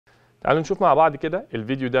تعالوا نشوف مع بعض كده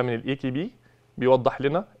الفيديو ده من الاي كي بي بيوضح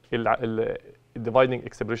لنا dividing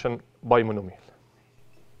expression by monomial.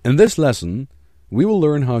 In this lesson, we will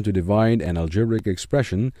learn how to divide an algebraic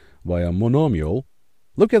expression by a monomial.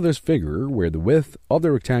 Look at this figure where the width of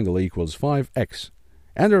the rectangle equals 5x,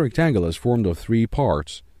 and the rectangle is formed of 3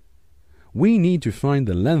 parts. We need to find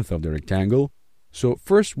the length of the rectangle, so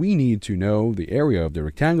first we need to know the area of the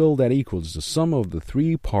rectangle that equals the sum of the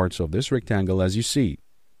 3 parts of this rectangle as you see.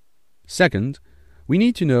 Second, we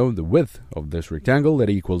need to know the width of this rectangle that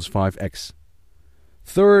equals 5x.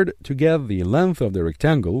 Third, to get the length of the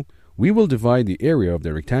rectangle, we will divide the area of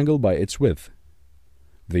the rectangle by its width.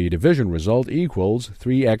 The division result equals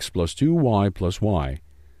 3x plus 2y plus y.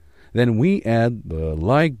 Then we add the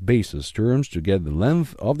like basis terms to get the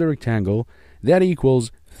length of the rectangle that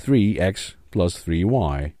equals 3x plus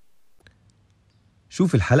 3y.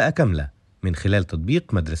 شوف الحلقة كاملة من خلال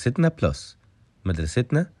تطبيق مدرستنا بلس.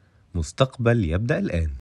 مدرستنا مستقبل يبدأ الآن.